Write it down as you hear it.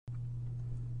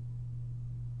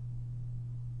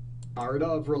Art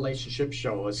of Relationship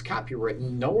Show is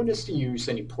copywritten. No one is to use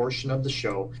any portion of the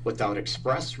show without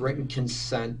express written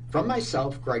consent from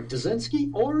myself, Greg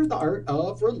Dazinski, or the Art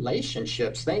of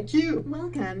Relationships. Thank you.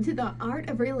 Welcome to the Art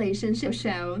of Relationship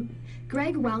Show.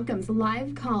 Greg welcomes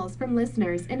live calls from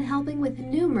listeners in helping with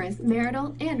numerous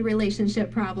marital and relationship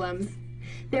problems.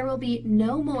 There will be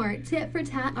no more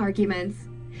tit-for-tat arguments.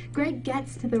 Greg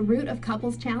gets to the root of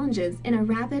couples' challenges in a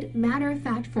rapid,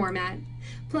 matter-of-fact format,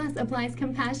 plus applies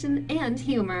compassion and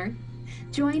humor.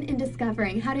 Join in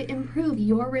discovering how to improve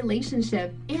your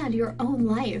relationship and your own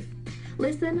life.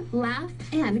 Listen, laugh,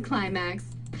 and climax.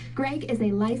 Greg is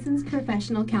a licensed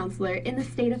professional counselor in the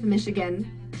state of Michigan.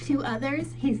 To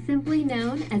others, he's simply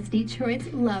known as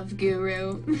Detroit's love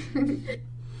guru.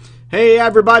 Hey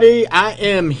everybody, I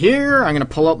am here. I'm going to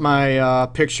pull up my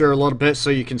picture a little bit so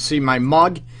you can see my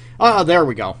mug. Oh, there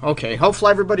we go. Okay,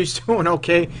 hopefully everybody's doing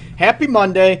okay. Happy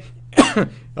Monday.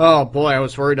 Oh boy, I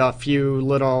was worried a few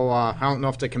little, I don't know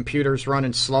if the computer's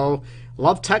running slow.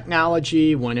 Love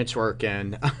technology when it's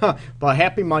working. But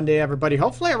happy Monday everybody.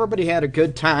 Hopefully everybody had a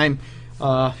good time,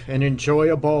 an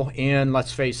enjoyable, and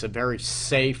let's face it, very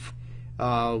safe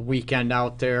weekend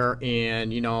out there.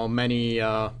 And, you know, many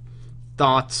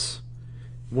thoughts,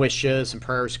 wishes, and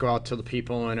prayers go out to the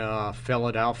people in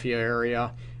Philadelphia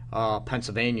area,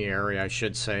 Pennsylvania area, I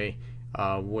should say,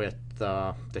 with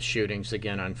the shootings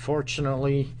again.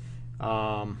 Unfortunately,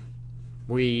 I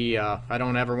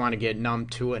don't ever want to get numb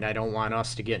to it. I don't want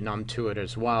us to get numb to it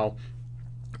as well.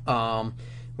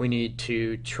 We need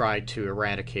to try to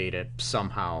eradicate it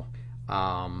somehow.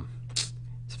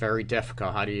 It's very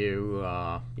difficult. How do you,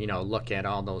 look at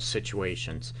all those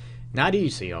situations? Not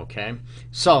easy, okay?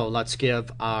 So let's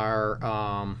give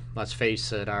our, let's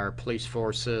face it, our police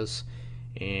forces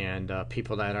and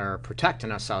people that are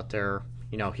protecting us out there,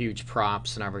 huge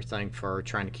props and everything for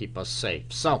trying to keep us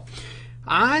safe. So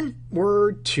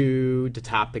onward to the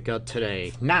topic of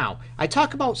today. Now, I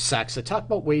talk about sex. I talk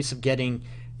about ways of getting,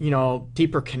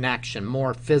 deeper connection,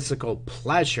 more physical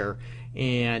pleasure.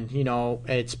 And,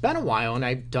 it's been a while, and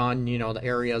I've done, the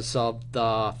areas of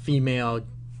the female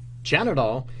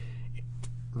genital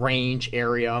range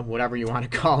area, whatever you want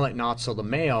to call it, and also the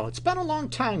male. It's been a long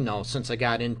time, though, since I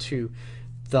got into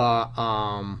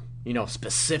the,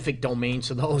 specific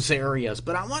domains of those areas.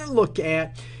 But I want to look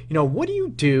at, what do you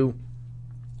do,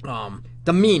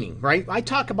 the meaning, right? I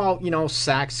talk about,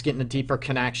 sex, getting a deeper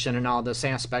connection and all this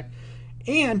aspect,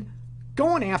 and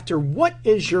going after what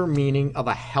is your meaning of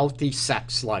a healthy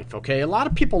sex life, okay? A lot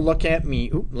of people look at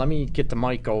me, let me get the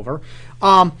mic over.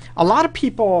 A lot of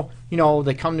people,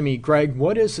 they come to me, Greg,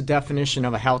 what is the definition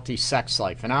of a healthy sex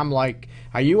life? And I'm like,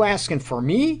 are you asking for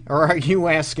me or are you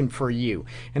asking for you?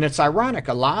 And it's ironic,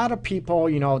 a lot of people,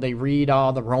 they read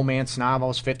all the romance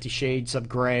novels, 50 Shades of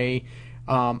Grey,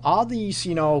 all these,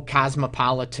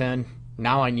 cosmopolitan.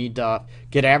 Now I need to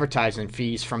get advertising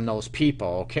fees from those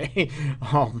people, okay?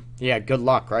 Yeah, good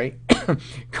luck, right?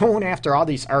 Going after all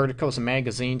these articles and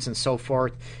magazines and so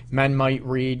forth. Men might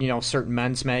read, certain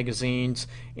men's magazines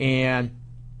and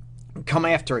come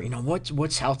after it.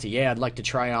 What's healthy? Yeah, I'd like to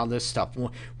try all this stuff.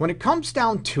 When it comes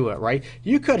down to it, right,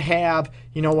 you could have,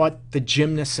 the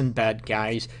gymnasts in bed,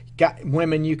 guys.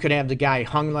 Women, you could have the guy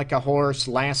hung like a horse,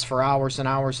 last for hours and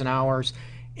hours and hours,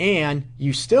 and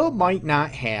you still might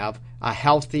not have a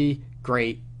healthy,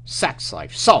 great sex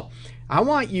life. So I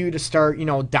want you to start,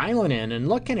 dialing in and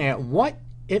looking at what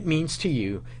it means to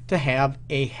you to have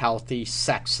a healthy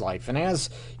sex life. And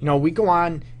as, we go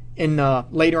on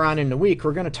later on in the week,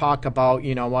 we're going to talk about,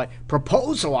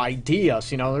 proposal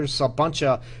ideas. There's a bunch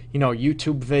of,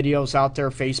 YouTube videos out there,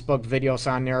 Facebook videos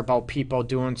on there about people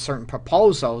doing certain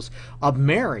proposals of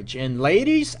marriage. And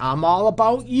ladies, I'm all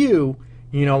about you.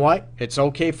 You know what? It's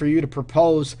okay for you to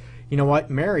propose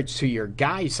marriage to your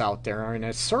guys out there. And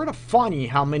it's sort of funny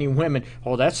how many women,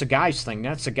 oh, that's a guy's thing,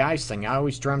 that's a guy's thing. I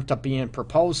always dreamt of being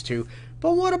proposed to.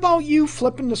 But what about you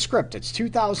flipping the script? It's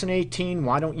 2018,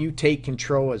 why don't you take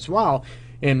control as well?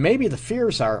 And maybe the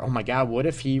fears are, oh my God, what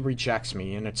if he rejects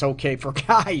me? And it's okay for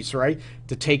guys, right,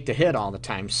 to take the hit all the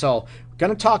time. So we're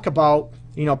going to talk about,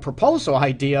 proposal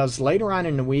ideas later on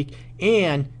in the week.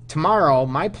 And tomorrow,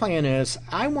 my plan is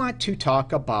I want to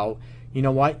talk about,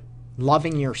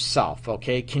 loving yourself,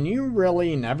 okay? Can you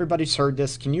really, and everybody's heard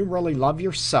this, can you really love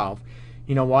yourself,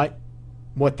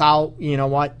 without,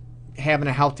 having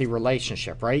a healthy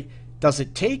relationship, right? Does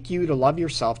it take you to love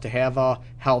yourself to have a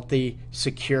healthy,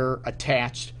 secure,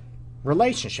 attached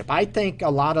relationship? I think a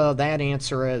lot of that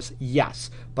answer is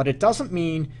yes, but it doesn't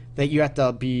mean that you have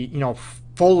to be,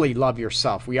 fully love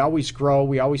yourself. We always grow,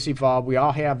 we always evolve, we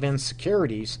all have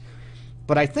insecurities,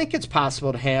 but I think it's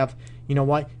possible to have,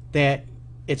 that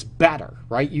it's better,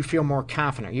 right? You feel more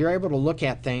confident. You're able to look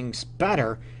at things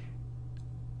better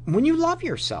when you love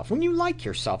yourself, when you like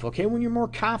yourself, okay? When you're more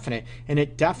confident, and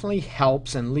it definitely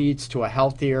helps and leads to a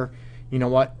healthier,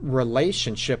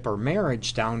 relationship or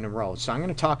marriage down the road. So I'm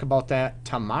going to talk about that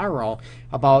tomorrow,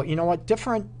 about,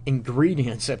 different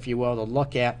ingredients, if you will, to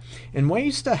look at and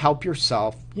ways to help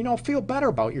yourself, feel better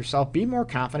about yourself, be more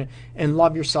confident, and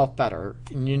love yourself better.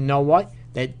 And you know what?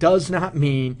 That does not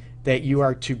mean that you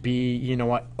are to be,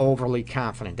 overly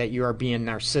confident, that you are being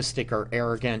narcissistic or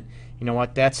arrogant. You know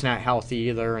what? That's not healthy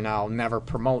either, and I'll never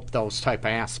promote those type of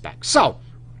aspects. So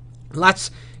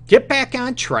let's get back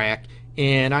on track.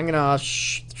 And I'm going to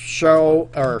show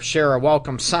or share a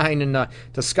welcome sign in the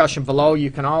discussion below.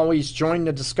 You can always join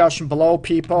the discussion below,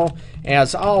 people.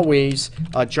 As always,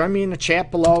 join me in the chat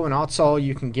below, and also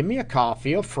you can give me a call.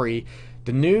 Feel free.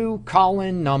 The new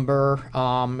call-in number,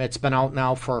 it's been out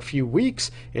now for a few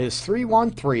weeks, is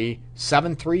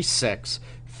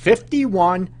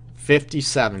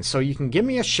 313-736-5157. So you can give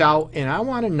me a shout, and I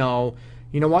want to know,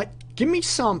 what? Give me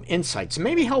some insights.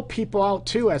 Maybe help people out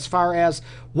too as far as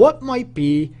what might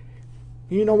be,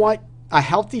 a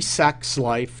healthy sex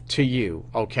life to you,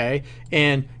 okay?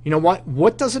 And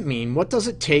what does it mean? What does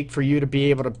it take for you to be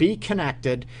able to be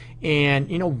connected?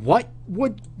 And what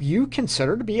would you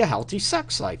consider to be a healthy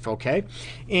sex life, okay?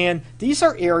 And these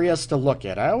are areas to look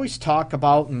at. I always talk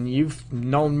about, and you've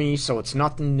known me, so it's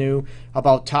nothing new,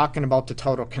 about talking about the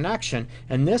total connection.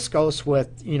 And this goes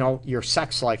with, your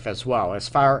sex life as well, as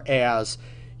far as,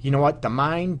 the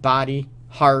mind, body,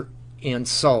 heart, and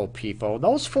soul, people.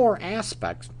 Those 4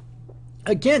 aspects.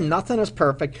 Again, nothing is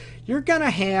perfect. You're going to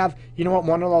have,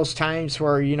 one of those times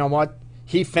where,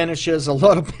 he finishes a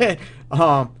little bit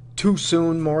too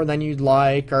soon, more than you'd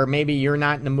like, or maybe you're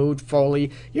not in the mood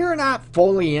fully. You're not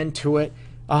fully into it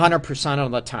 100% of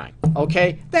the time,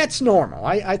 okay? That's normal.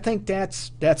 I think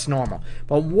that's normal.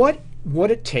 But what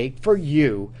would it take for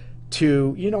you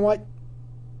to,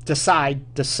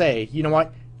 decide to say,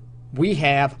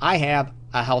 I have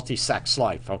a healthy sex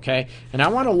life, okay? And I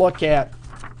want to look at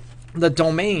the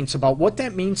domains about what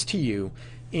that means to you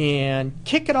and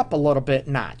kick it up a little bit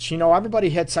notch. Everybody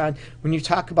hits on, when you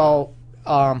talk about,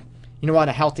 a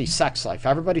healthy sex life,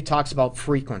 everybody talks about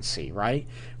frequency, right?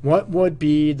 What would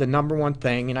be the number one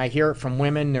thing? And I hear it from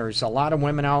women. There's a lot of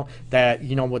women out that,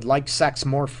 would like sex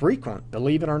more frequent.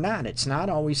 Believe it or not, it's not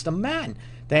always the men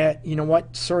that,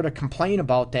 sort of complain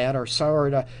about that or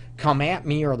sort of come at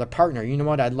me or the partner.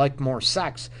 I'd like more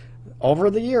sex. Over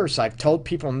the years, I've told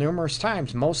people numerous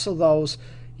times, most of those,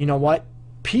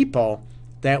 people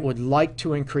that would like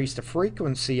to increase the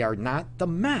frequency are not the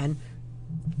men.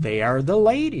 They are the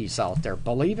ladies out there,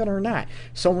 believe it or not.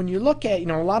 So when you look at,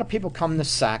 a lot of people come to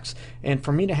sex, and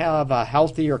for me to have a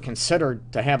healthy or considered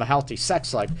to have a healthy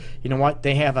sex life,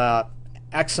 they have a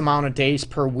X amount of days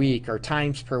per week or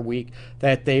times per week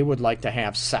that they would like to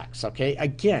have sex, okay?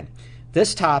 Again,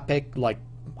 this topic, like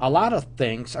a lot of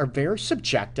things, are very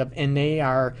subjective, and they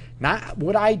are not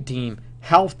what I deem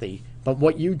healthy, but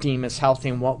what you deem as healthy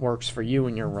and what works for you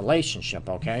in your relationship,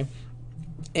 okay?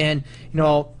 And,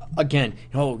 again,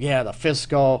 the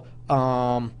physical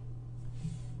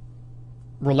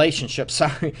relationship,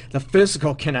 the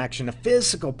physical connection, the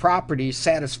physical properties,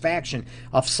 satisfaction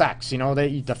of sex,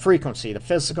 the frequency, the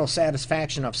physical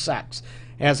satisfaction of sex.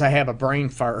 As I have a brain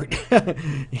fart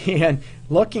and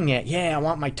looking at, I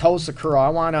want my toes to curl. I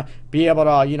want to be able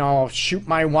to, shoot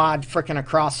my wad freaking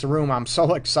across the room. I'm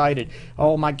so excited.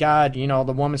 Oh my God. The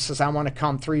woman says, I want to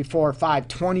come 3, 4, 5,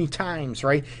 20 times,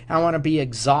 right? I want to be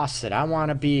exhausted. I want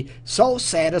to be so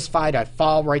satisfied I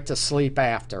fall right to sleep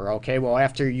after. Okay. Well,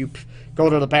 after you go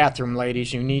to the bathroom,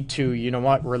 ladies, you need to,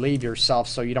 relieve yourself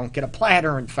so you don't get a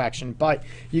bladder infection. But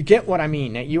you get what I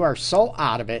mean, that you are so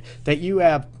out of it that you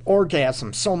have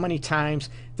orgasm so many times.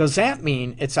 Does that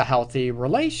mean it's a healthy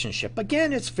relationship?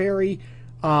 Again, it's very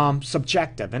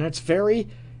subjective, and it's very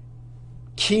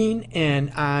keen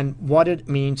in on what it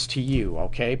means to you,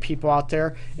 okay? People out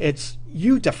there, it's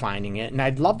you defining it, and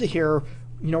I'd love to hear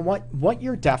what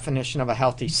your definition of a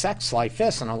healthy sex life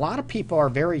is. And a lot of people are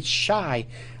very shy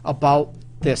about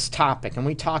this topic, and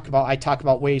I talk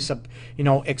about ways of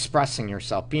expressing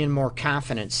yourself, being more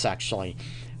confident sexually,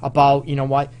 about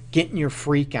getting your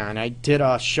freak on. I did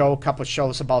a couple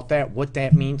shows about that, what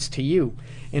that means to you.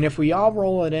 And if we all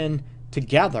roll it in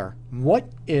together, what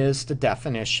is the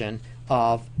definition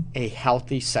of a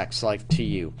healthy sex life to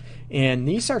you? And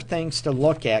these are things to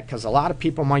look at, because a lot of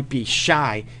people might be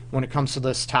shy when it comes to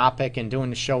this topic, and doing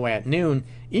the show at noon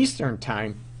Eastern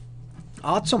time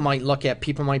Also might look at,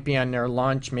 people might be on their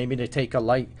lunch, maybe they take a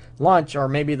light lunch, or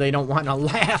maybe they don't want to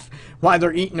laugh while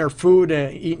they're eating their food,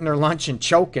 eating their lunch and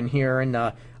choking here in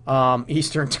the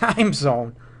Eastern time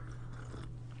zone.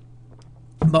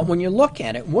 But when you look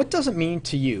at it, what does it mean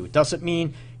to you? Does it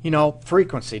mean,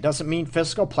 frequency? Does it mean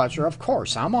physical pleasure? Of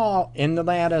course, I'm all into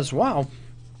that as well.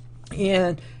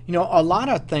 And, a lot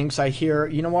of things I hear,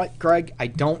 you know what, Greg, I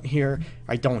don't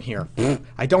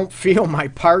feel my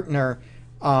partner,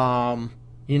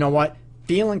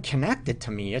 feeling connected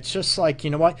to me. It's just like,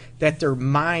 that their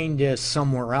mind is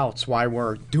somewhere else while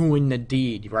we're doing the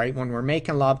deed, right? When we're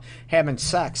making love, having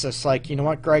sex, it's like,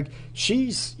 Greg,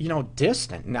 she's,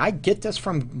 distant. And I get this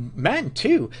from men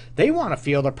too. They want to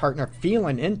feel their partner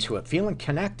feeling into it, feeling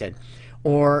connected.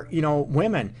 Or,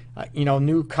 women,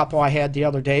 new couple I had the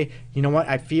other day,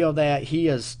 I feel that he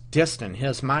is distant.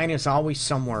 His mind is always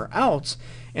somewhere else.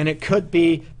 And it could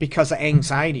be because of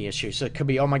anxiety issues. It could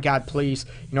be, oh my God, please,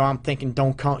 I'm thinking,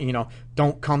 don't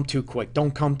come too quick,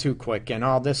 and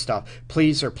all this stuff.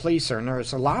 Please her. And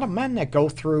there's a lot of men that go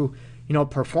through,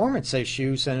 performance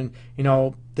issues, and,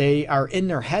 they are in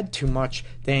their head too much,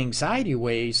 the anxiety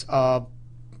ways of,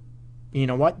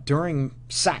 during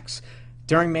sex,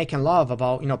 during making love,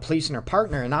 about, pleasing her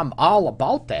partner. And I'm all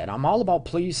about that. I'm all about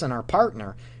pleasing our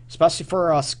partner, especially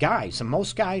for us guys. And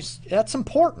most guys, that's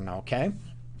important, okay?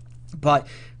 But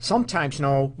sometimes,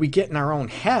 we get in our own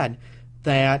head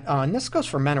that, and this goes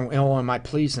for men, am I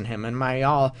pleasing him, and my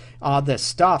all this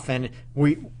stuff, and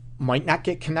we might not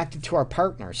get connected to our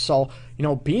partners. So,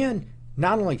 being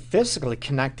not only physically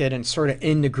connected and sort of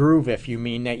in the groove, if you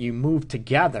mean that you move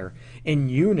together in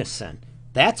unison,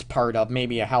 that's part of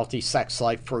maybe a healthy sex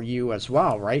life for you as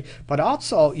well, right? But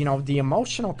also, the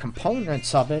emotional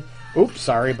components of it. Oops,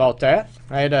 sorry about that.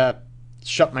 I had to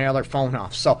shut my other phone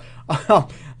off. So,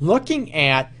 looking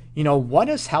at, what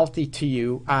is healthy to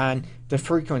you on the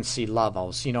frequency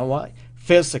levels,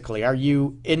 physically, are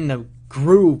you in the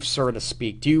groove, so to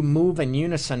speak? Do you move in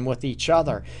unison with each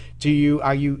other?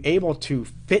 Are you able to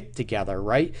fit together,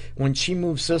 right? When she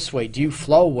moves this way, do you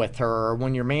flow with her? Or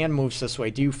when your man moves this way,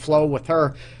 do you flow with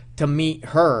her to meet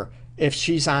her? If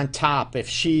she's on top, if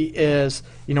she is,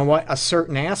 a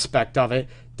certain aspect of it,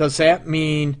 does that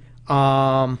mean,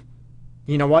 what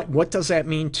does that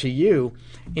mean to you?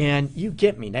 And you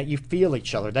get me, that you feel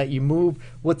each other, that you move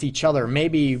with each other.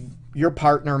 Maybe your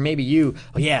partner, maybe you,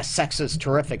 oh yeah, sex is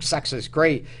terrific, sex is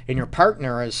great, and your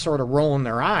partner is sort of rolling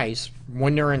their eyes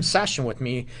when they're in session with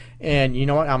me, and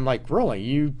I'm like, really,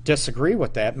 you disagree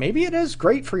with that? Maybe it is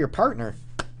great for your partner,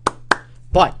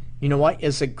 but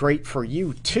is it great for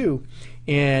you too?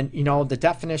 And the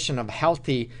definition of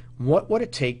healthy, what would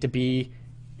it take to be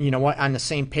on the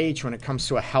same page when it comes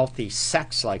to a healthy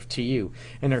sex life to you?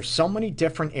 And there's so many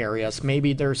different areas.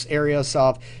 Maybe there's areas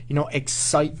of,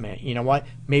 excitement.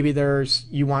 Maybe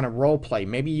you want to role play.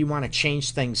 Maybe you want to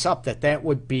change things up, that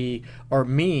would be or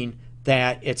mean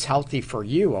that it's healthy for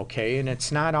you, okay? And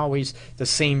it's not always the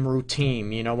same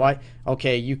routine.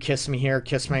 Okay, you kiss me here,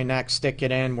 kiss my neck, stick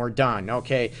it in, we're done.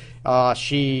 Okay,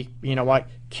 she,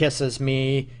 kisses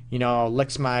me,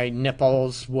 licks my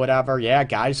nipples, whatever. Yeah,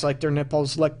 guys like their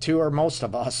nipples licked too, or most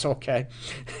of us, okay?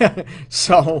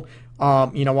 So,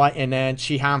 and then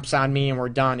she humps on me and we're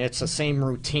done. It's the same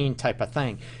routine type of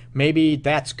thing. Maybe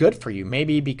that's good for you.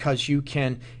 Maybe because you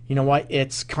can,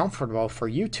 it's comfortable for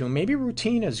you to. Maybe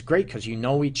routine is great because you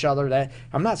know each other. That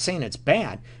I'm not saying it's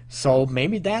bad. So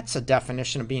maybe that's a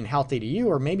definition of being healthy to you,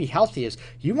 or maybe healthy is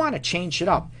you want to change it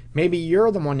up. Maybe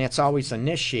you're the one that's always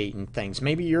initiating things.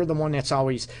 Maybe you're the one that's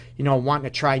always, wanting to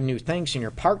try new things, and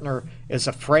your partner is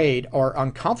afraid or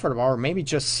uncomfortable, or maybe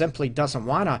just simply doesn't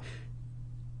want to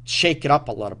shake it up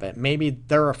a little bit. Maybe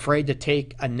they're afraid to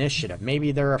take initiative.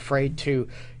 Maybe they're afraid to,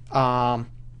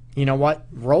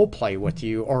 role play with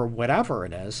you, or whatever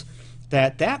it is.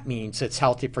 That means it's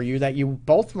healthy for you, that you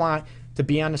both want to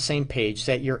be on the same page,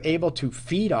 that you're able to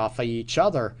feed off of each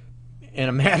other, in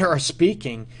a matter of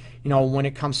speaking, when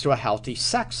it comes to a healthy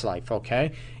sex life,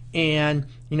 okay? And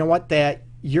that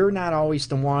you're not always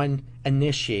the one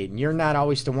initiating. You're not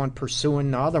always the one pursuing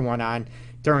the other one on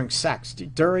during sex.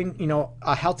 During,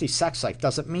 a healthy sex life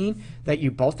doesn't mean that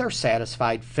you both are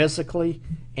satisfied physically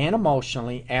and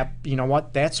emotionally.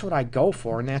 That's what I go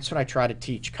for, and that's what I try to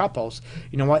teach couples.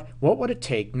 What would it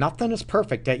take? Nothing is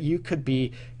perfect, that you could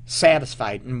be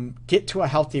satisfied and get to a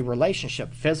healthy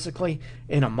relationship physically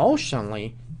and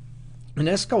emotionally. And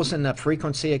this goes in the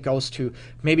frequency. It goes to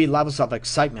maybe levels of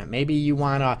excitement. Maybe you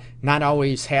want to not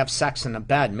always have sex in the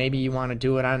bed. Maybe you want to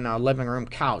do it on a living room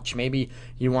couch. Maybe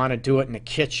you want to do it in the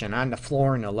kitchen, on the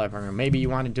floor in the living room. Maybe you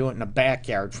want to do it in the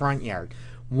backyard, front yard,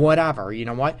 whatever.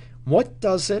 What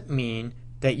does it mean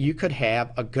that you could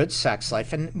have a good sex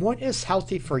life and what is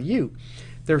healthy for you.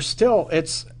 There's still,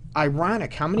 it's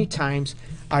ironic how many times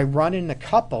I run into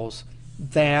couples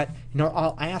that,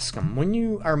 I'll ask them, when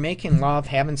you are making love,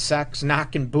 having sex,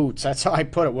 knocking boots, that's how I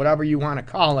put it, whatever you want to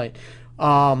call it,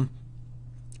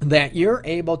 that you're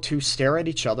able to stare at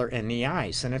each other in the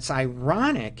eyes. And it's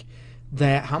ironic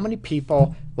that how many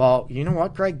people, well, you know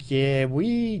what, Greg? Yeah,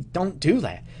 we don't do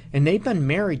that. And they've been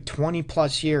married 20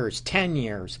 plus years, 10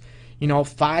 years,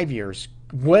 5 years,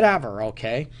 whatever,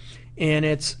 okay? And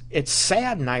it's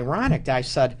sad and ironic that I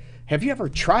said, have you ever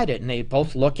tried it? And they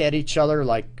both look at each other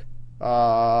like,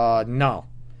 no.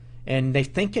 And they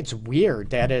think it's weird,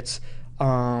 that it's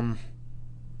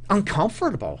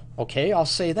uncomfortable, okay? I'll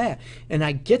say that. And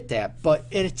I get that, but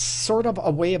it's sort of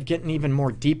a way of getting even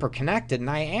more deeper connected. And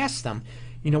I asked them,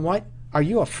 you know what? Are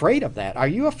you afraid of that? Are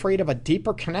you afraid of a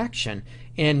deeper connection?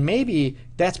 And maybe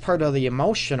that's part of the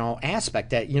emotional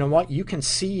aspect, that, you can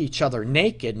see each other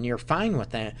naked and you're fine with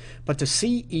that. But to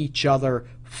see each other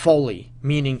fully,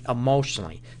 meaning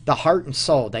emotionally, the heart and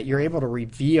soul, that you're able to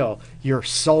reveal your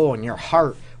soul and your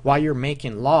heart while you're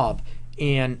making love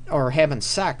and or having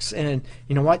sex, and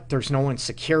you know what, there's no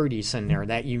insecurities in there,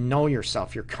 that you know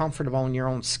yourself, you're comfortable in your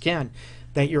own skin,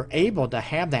 that you're able to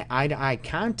have that eye-to-eye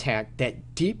contact,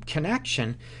 that deep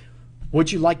connection. Would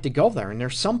you like to go there? And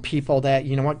there's some people that,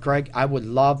 you know what, Greg, I would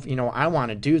love, I want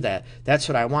to do that. That's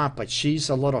what I want, but she's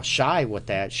a little shy with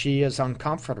that. She is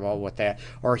uncomfortable with that,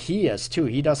 or he is too.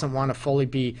 He doesn't want to fully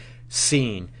be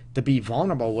seen, to be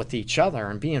vulnerable with each other.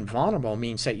 And being vulnerable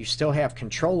means that you still have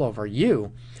control over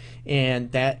you,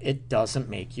 and that it doesn't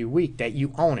make you weak, that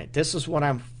you own it. This is what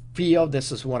I feel,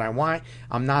 this is what I want,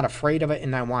 I'm not afraid of it,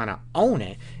 and I want to own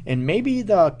it. And maybe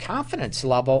the confidence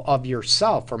level of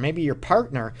yourself, or maybe your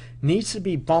partner, needs to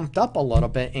be bumped up a little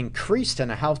bit, increased in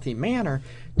a healthy manner,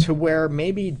 to where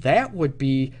maybe that would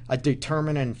be a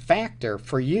determining factor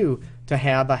for you to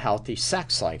have a healthy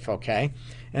sex life, okay?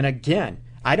 And again,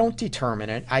 I don't determine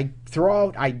it. I throw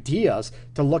out ideas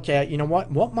to look at,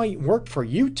 what might work for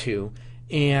you two,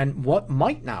 and what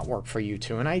might not work for you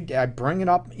two. And I bring it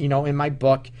up, in my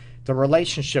book, The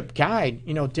Relationship Guide,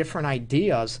 different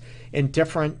ideas and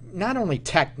different, not only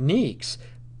techniques,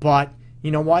 but,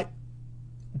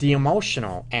 the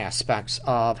emotional aspects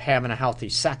of having a healthy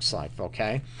sex life,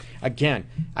 okay? Again,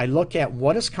 I look at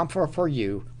what is comfortable for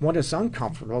you, what is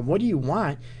uncomfortable, what do you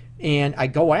want, and I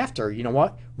go after,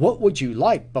 what would you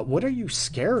like, but what are you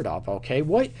scared of, okay?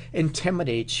 What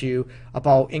intimidates you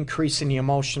about increasing the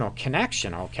emotional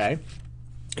connection, okay?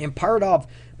 And part of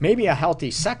maybe a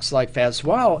healthy sex life as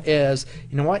well is,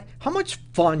 how much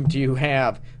fun do you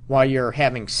have while you're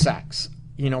having sex?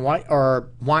 Or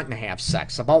wanting to have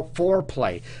sex, about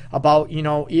foreplay, about,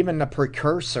 even the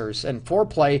precursors. And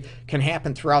foreplay can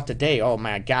happen throughout the day. Oh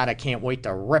my God, I can't wait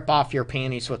to rip off your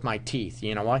panties with my teeth,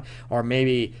 Or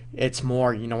maybe it's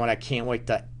more, I can't wait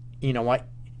to,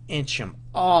 inch them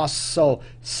so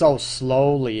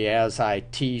slowly as I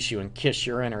tease you and kiss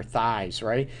your inner thighs,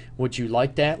 right? Would you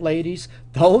like that, ladies?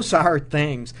 Those are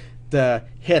things to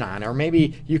hit on. Or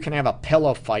maybe you can have a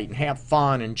pillow fight and have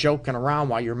fun and joking around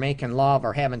while you're making love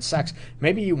or having sex.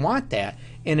 Maybe you want that,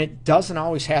 and it doesn't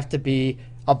always have to be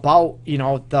about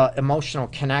the emotional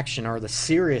connection or the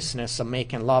seriousness of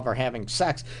making love or having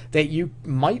sex. That you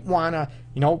might want to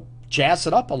jazz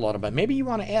it up a little bit. Maybe you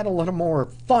want to add a little more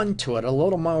fun to it, a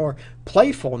little more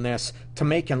playfulness to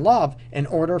making love, in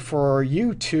order for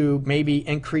you to maybe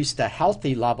increase the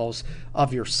healthy levels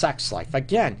of your sex life.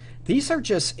 Again, these are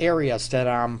just areas that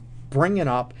I'm bringing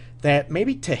up, that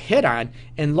maybe to hit on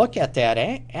and look at that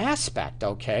aspect,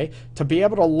 okay? To be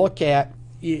able to look at,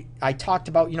 I talked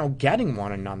about, getting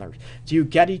one another. Do you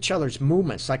get each other's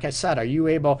movements? Like I said, are you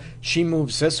able, she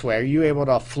moves this way, are you able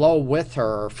to flow with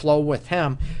her or flow with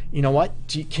him?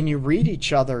 Can you read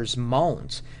each other's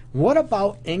moans? What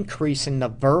about increasing the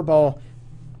verbal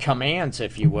commands,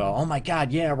 if you will? Oh my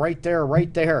God, yeah, right there,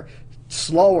 right there.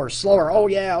 Slower, slower. Oh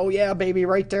yeah, baby,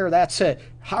 right there. That's it.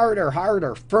 Harder,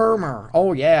 harder, firmer.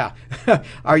 Oh yeah.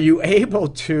 Are you able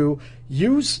to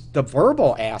use the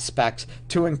verbal aspects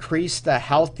to increase the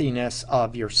healthiness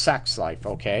of your sex life,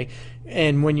 okay?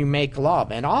 And when you make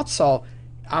love. And also,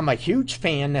 I'm a huge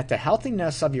fan that the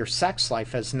healthiness of your sex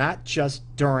life is not just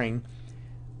during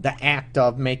the act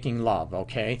of making love,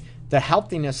 okay? The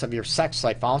healthiness of your sex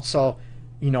life also,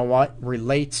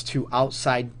 relates to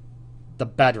outside the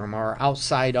bedroom or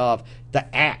outside of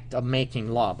the act of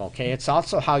making love, okay? It's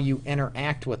also how you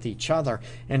interact with each other,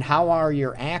 and how are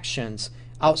your actions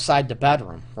outside the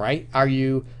bedroom, right? Are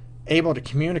you able to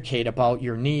communicate about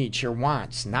your needs, your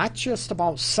wants, not just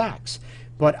about sex,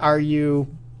 but are you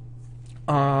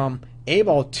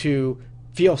able to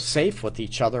feel safe with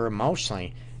each other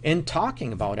emotionally in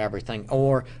talking about everything?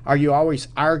 Or are you always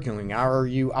arguing? Are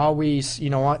you always,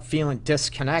 feeling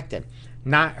disconnected,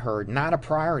 not heard, not a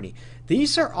priority?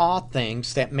 These are all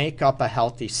things that make up a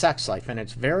healthy sex life, and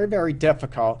it's very, very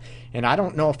difficult. And I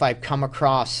don't know if I've come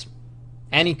across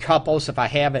any couples, if I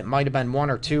have, it might have been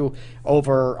one or two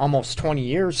over almost 20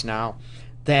 years now,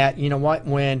 that,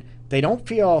 when they don't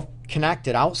feel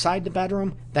connected outside the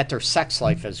bedroom, that their sex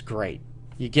life is great.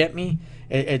 You get me?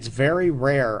 It's very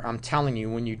rare, I'm telling you,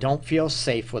 when you don't feel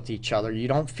safe with each other, you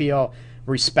don't feel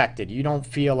respected, you don't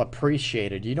feel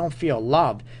appreciated, you don't feel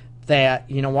loved, that,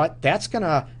 that's going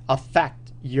to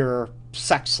affect your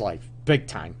sex life big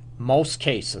time, most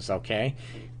cases, okay?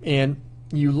 And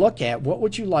you look at what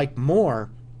would you like more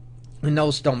in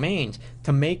those domains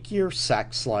to make your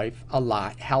sex life a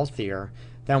lot healthier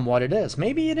than what it is.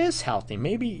 Maybe it is healthy.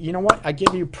 Maybe, I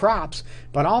give you props,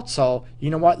 but also,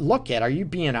 look at, are you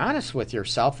being honest with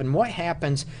yourself? And what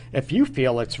happens if you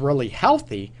feel it's really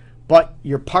healthy, but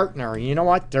your partner,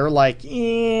 they're like,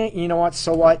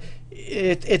 so what?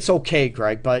 It's okay,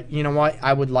 Greg, but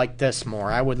I would like this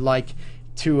more. I would like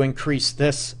to increase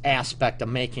this aspect of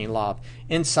making love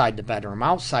inside the bedroom,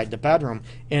 outside the bedroom,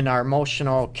 and are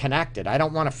emotional connected. I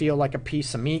don't want to feel like a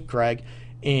piece of meat, Greg,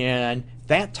 and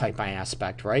that type of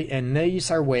aspect, right? And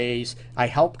these are ways I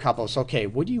help couples. Okay,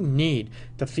 what do you need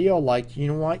to feel like,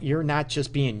 you're not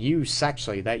just being used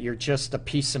sexually, that you're just a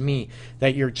piece of meat,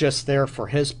 that you're just there for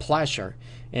his pleasure.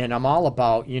 And I'm all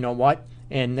about,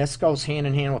 and this goes hand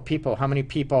in hand with people. How many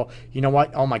people,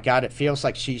 oh my God, it feels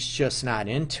like she's just not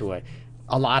into it.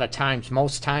 A lot of times,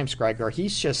 most times, Greg, or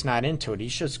he's just not into it.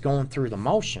 He's just going through the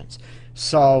motions.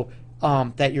 So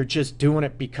that you're just doing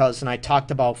it because, and I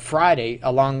talked about Friday,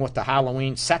 along with the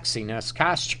Halloween sexiness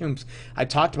costumes, I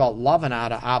talked about loving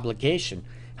out of obligation.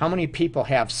 How many people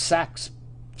have sex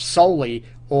solely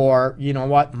or,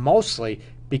 mostly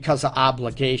because of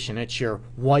obligation? It's your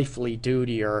wifely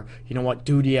duty or,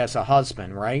 duty as a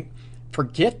husband, right?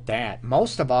 Forget that.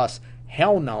 Most of us,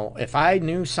 hell no. If I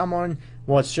knew someone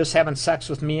was just having sex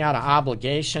with me out of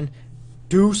obligation,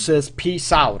 deuces,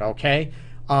 peace out, okay?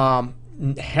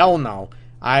 Hell no.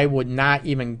 I would not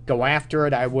even go after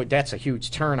it. That's a huge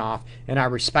turnoff, and I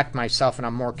respect myself, and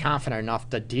I'm more confident enough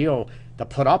to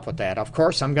put up with that. Of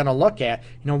course, I'm going to look at,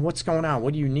 what's going on?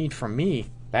 What do you need from me?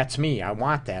 That's me. I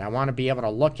want that. I want to be able to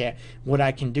look at what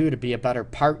I can do to be a better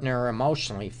partner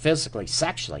emotionally, physically,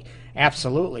 sexually.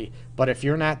 Absolutely. But if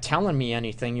you're not telling me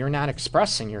anything, you're not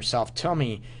expressing yourself to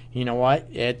me,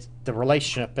 the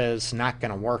relationship is not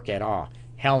going to work at all.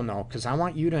 Hell no, because I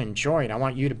want you to enjoy it. I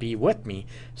want you to be with me.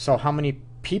 So how many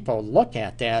people look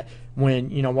at that when,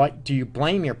 do you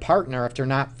blame your partner if they're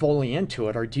not fully into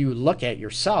it? Or do you look at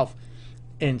yourself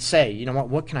and say,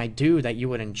 what can I do that you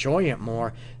would enjoy it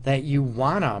more, that you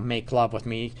want to make love with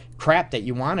me, crap, that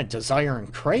you want to desire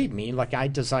and crave me like I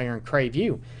desire and crave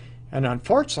you? And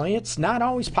unfortunately, it's not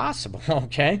always possible,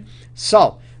 okay?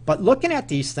 So, but looking at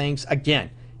these things,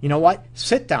 again,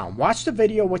 sit down, watch the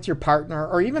video with your partner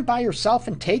or even by yourself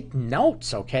and take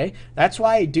notes, okay? That's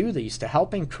why I do these, to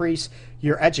help increase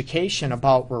your education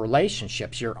about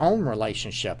relationships, your own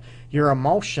relationship, your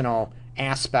emotional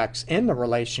aspects in the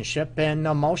relationship, and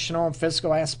emotional and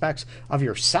physical aspects of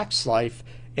your sex life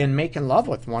in making love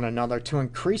with one another, to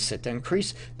increase it, to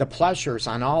increase the pleasures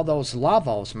on all those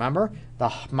levels. Remember, the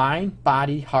mind,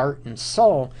 body, heart, and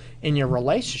soul in your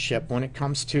relationship when it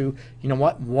comes to,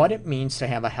 what it means to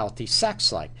have a healthy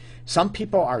sex life. Some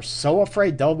people are so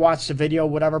afraid, they'll watch the video,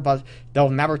 whatever, but they'll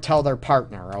never tell their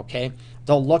partner, okay?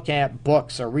 They'll look at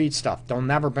books or read stuff. They'll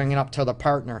never bring it up to the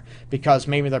partner because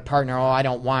maybe their partner, I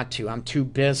don't want to. I'm too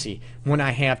busy when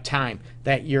I have time.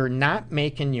 That you're not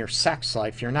making your sex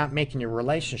life, you're not making your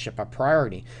relationship a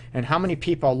priority. And how many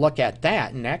people look at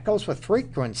that, and that goes with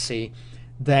frequency,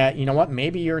 that,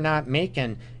 maybe you're not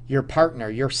making your partner,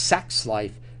 your sex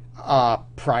life, a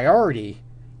priority.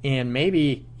 And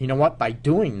maybe, by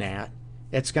doing that,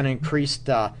 it's going to increase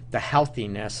the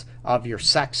healthiness of your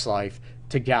sex life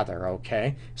together,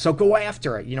 okay? So go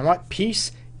after it.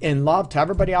 Peace and love to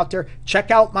everybody out there. Check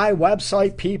out my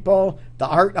website, people,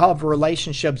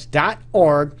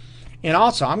 theartofrelationships.org. And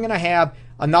also, I'm going to have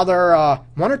another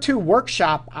one or two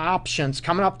workshop options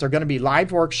coming up. They're going to be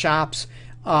live workshops.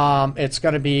 It's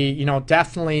going to be,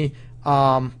 definitely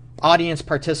audience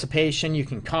participation. You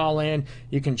can call in,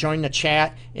 you can join the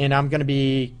chat, and I'm going to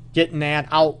be getting that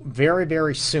out very,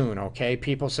 very soon, okay,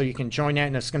 people? So you can join that,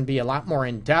 and it's going to be a lot more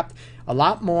in-depth, a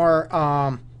lot more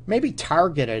maybe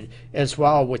targeted as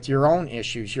well with your own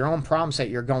issues, your own problems that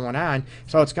you're going on.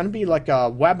 So it's going to be like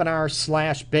a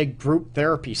webinar / big group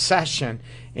therapy session,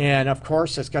 and of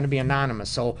course it's going to be anonymous.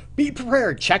 So be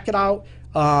prepared. Check it out.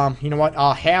 you know what,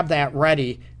 I'll have that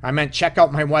ready. I meant check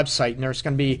out my website, and there's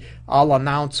going to be, I'll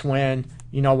announce when,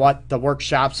 you know what, the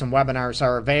workshops and webinars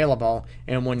are available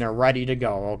and when they're ready to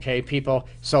go, okay, people?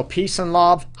 So peace and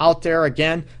love out there.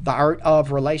 Again,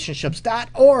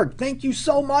 theartofrelationships.org. Thank you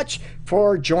so much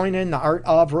for joining the Art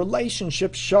of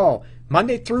Relationships show,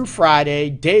 Monday through Friday,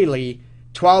 daily,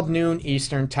 12 noon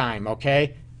Eastern time,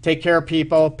 okay? Take care,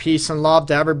 people. Peace and love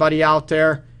to everybody out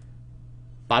there.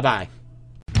 Bye-bye.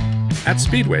 At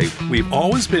Speedway, we've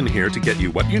always been here to get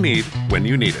you what you need when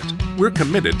you need it. We're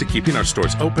committed to keeping our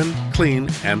stores open, clean,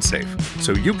 and safe,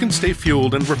 so you can stay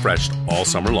fueled and refreshed all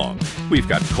summer long. We've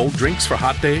got cold drinks for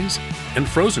hot days and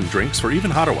frozen drinks for even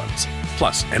hotter ones,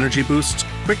 plus energy boosts,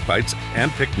 quick bites,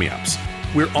 and pick-me-ups.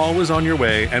 We're always on your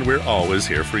way, and we're always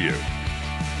here for you.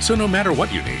 So no matter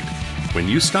what you need, when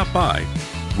you stop by,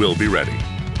 we'll be ready.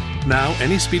 Now,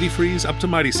 any Speedy Freeze up to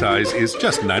Mighty Size is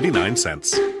just 99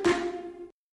 cents.